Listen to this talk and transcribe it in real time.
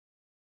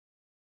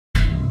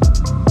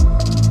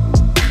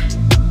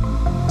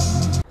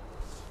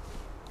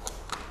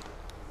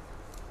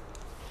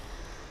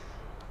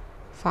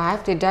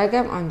5. The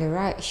diagram on the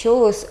right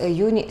shows a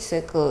unit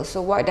circle.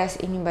 So what does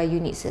it mean by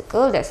unit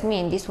circle? That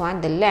means this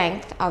one, the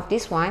length of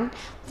this one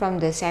from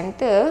the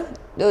center,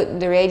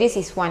 the radius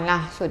is 1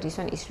 lah. So this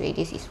one is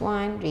radius is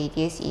 1,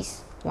 radius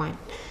is 1.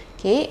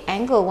 Okay,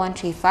 angle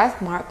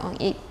 135 mark on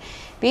it.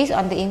 Based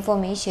on the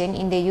information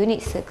in the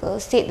unit circle,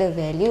 state the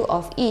value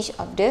of each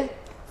of the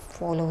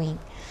following.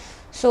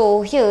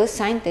 So here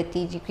sine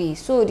 30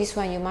 degrees. So this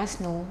one you must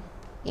know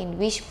in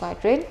which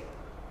quadrant.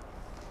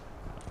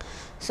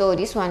 So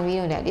this one we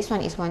know that this one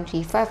is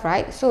 135,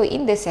 right? So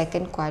in the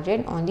second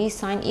quadrant only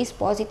sine is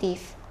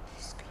positive.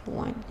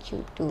 Q1,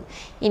 Q2.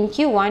 In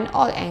Q1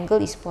 all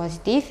angle is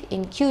positive.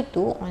 In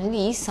Q2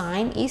 only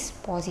sine is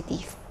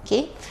positive.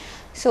 Okay.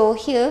 So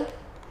here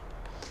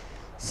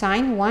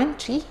sine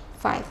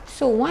 135.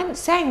 So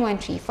sine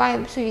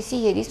 135. So you see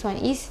here this one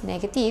is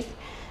negative.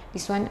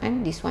 This one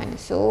and this one.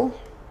 So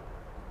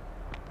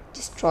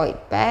just draw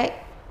it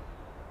back.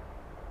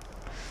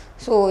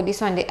 So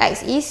this one the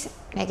x is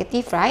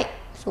negative, right?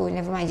 So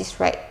never mind, just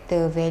write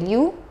the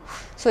value.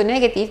 So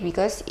negative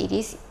because it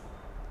is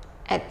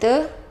at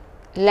the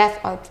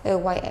left of the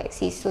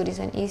y-axis. So this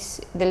one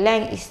is, the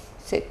length is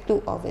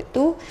 2 over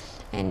 2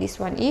 and this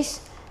one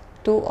is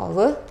 2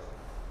 over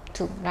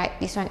 2, right?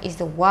 This one is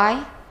the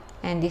y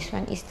and this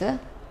one is the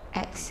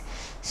x.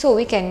 So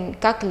we can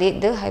calculate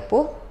the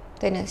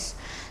hypotenuse.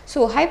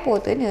 So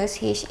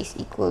hypotenuse h is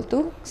equal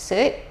to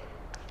sec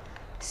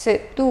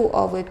 2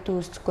 over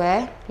 2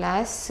 square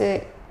plus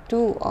sec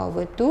 2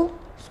 over 2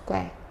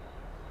 square.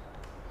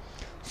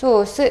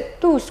 So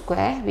sec 2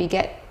 square we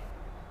get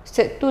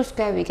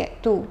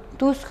 2,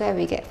 2 square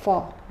we get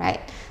 4, right?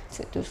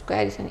 Sec 2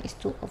 square, this one is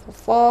 2 over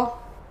 4.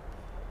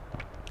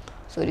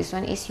 So this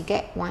one is you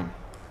get 1.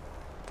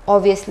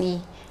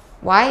 Obviously,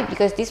 why?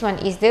 Because this one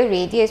is the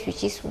radius,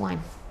 which is 1.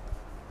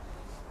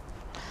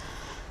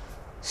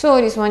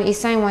 So this one is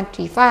sine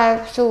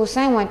 135. So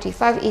sine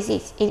 135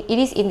 it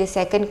is in the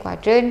second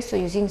quadrant. So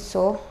using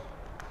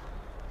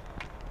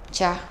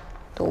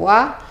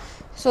toa.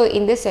 So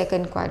in the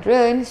second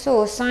quadrant,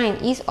 so sine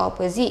is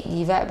opposite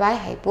divided by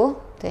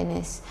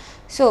hypotenuse.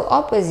 So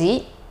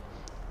opposite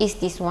is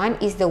this one,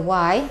 is the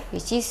y,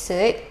 which is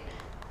sec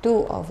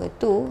 2 over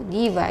 2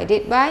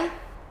 divided by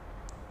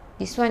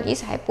this one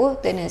is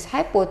hypotenuse.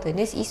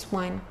 Hypotenuse is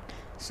 1.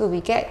 So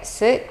we get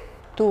sec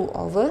 2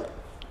 over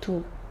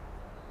 2.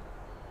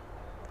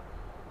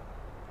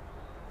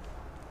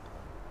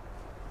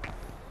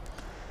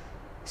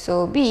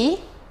 So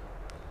B,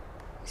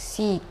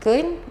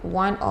 secant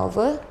 1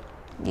 over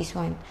this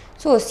one.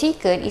 So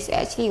secant is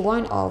actually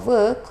 1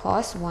 over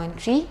cos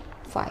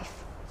 135.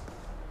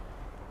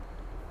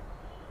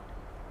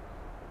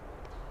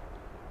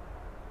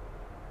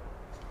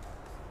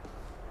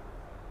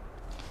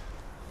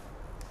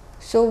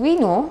 So we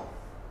know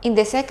in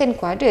the second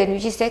quadrant,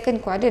 which is second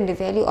quadrant, the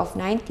value of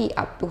 90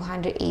 up to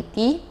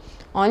 180,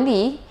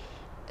 only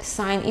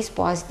sine is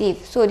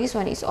positive. So this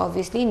one is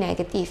obviously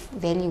negative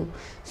value.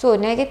 So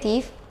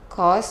negative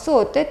cos,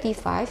 so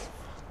 35.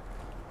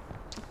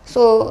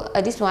 So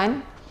this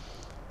one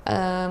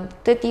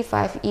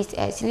 35 is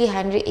actually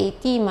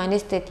 180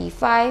 minus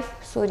 35.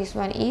 So this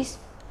one is,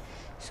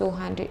 so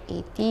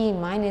 180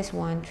 minus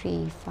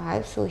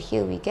 135. So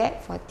here we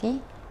get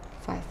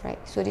 45, right?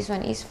 So this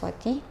one is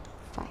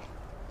 45.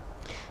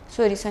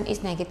 So this one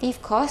is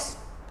negative cos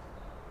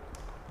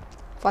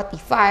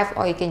 45,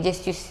 or you can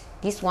just use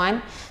this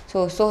one.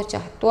 So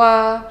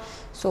tua,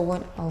 so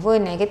 1 over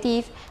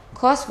negative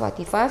cos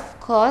 45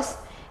 cos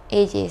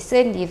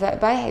adjacent divided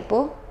by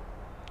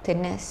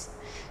hypotenuse.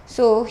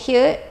 So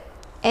here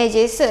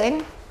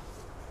adjacent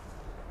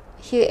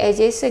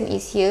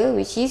is here,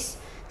 which is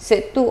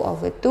sec 2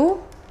 over 2.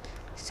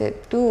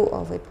 Sec 2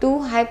 over 2,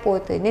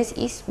 hypotenuse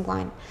is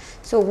 1.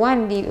 So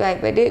 1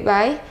 divided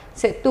by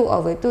sec 2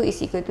 over 2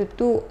 is equal to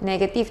 2,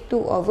 negative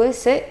 2 over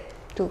sec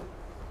 2.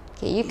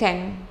 Okay, you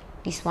can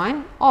this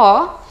one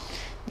or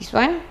this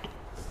one.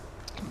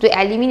 To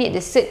eliminate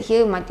the sec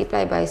here,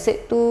 multiply by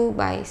sec 2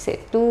 by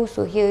sec 2.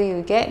 So here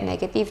you get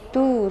negative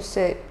 2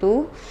 sec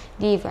 2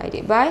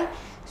 divided by,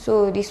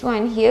 so this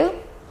one here,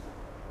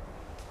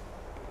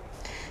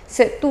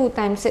 sec 2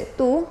 times sec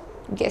 2,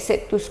 get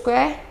sec 2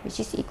 square, which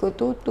is equal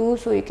to 2.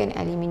 So you can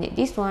eliminate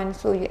this one.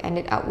 So you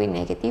ended up with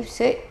negative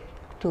sec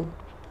 2.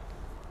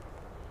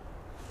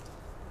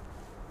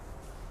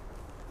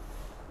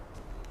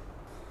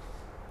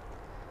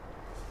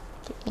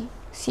 Okay.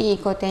 C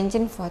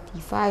cotangent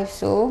 45.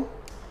 So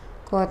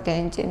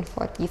cotangent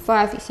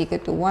 45 is equal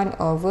to 1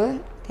 over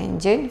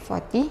tangent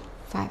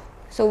 45.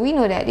 So we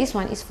know that this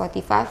one is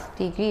 45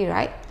 degree,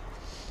 right?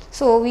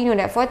 So we know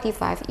that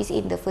 45 is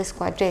in the first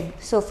quadrant.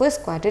 So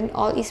first quadrant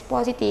all is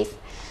positive.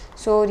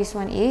 So this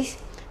one is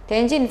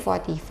tangent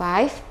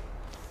 45.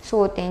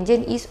 So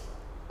tangent is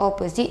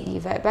opposite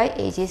divided by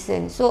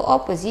adjacent. So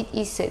opposite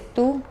is sec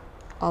 2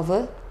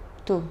 over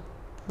 2,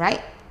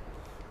 right?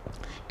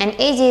 And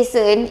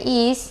adjacent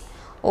is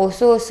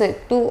also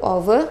sec 2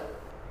 over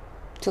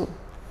 2.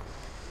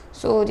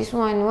 So this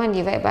one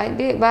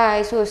divided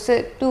by, so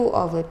sec 2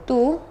 over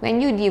 2.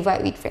 When you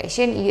divide with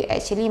fraction, you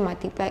actually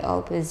multiply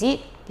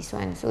opposite this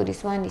one. So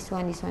this one.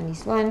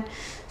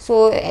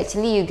 So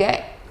actually you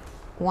get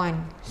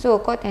 1. So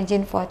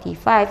cotangent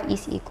 45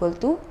 is equal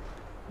to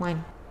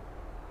 1.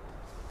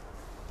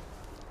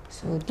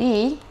 So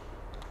D,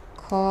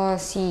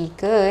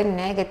 cosecant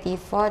negative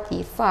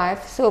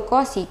 45. So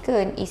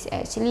cosecant is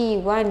actually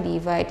 1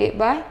 divided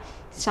by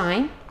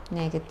sine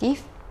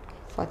negative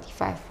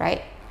 45,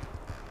 right?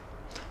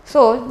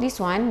 So this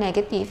one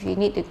negative, you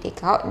need to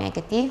take out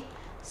negative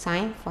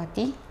sine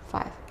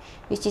 45,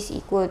 which is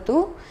equal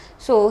to,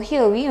 so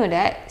here we know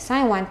that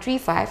sine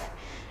 135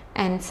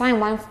 and sine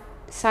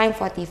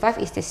 45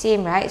 is the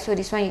same, right? So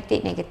this one you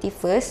take negative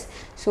first.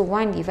 So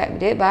 1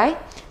 divided by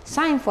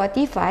sine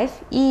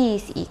 45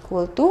 is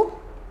equal to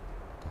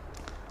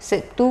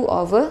sec 2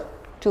 over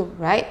 2,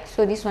 right?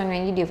 So this one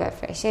when you divide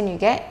fraction, you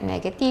get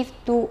negative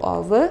 2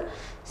 over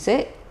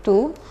sec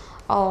 2,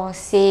 or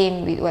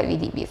same with what we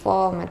did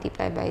before,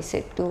 multiply by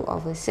sec 2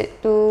 over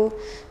sec 2.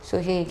 So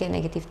here you get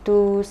negative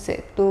 2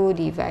 sec 2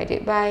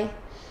 divided by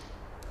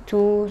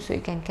 2, so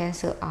you can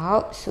cancel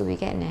out, so we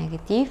get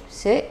negative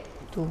sec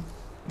 2.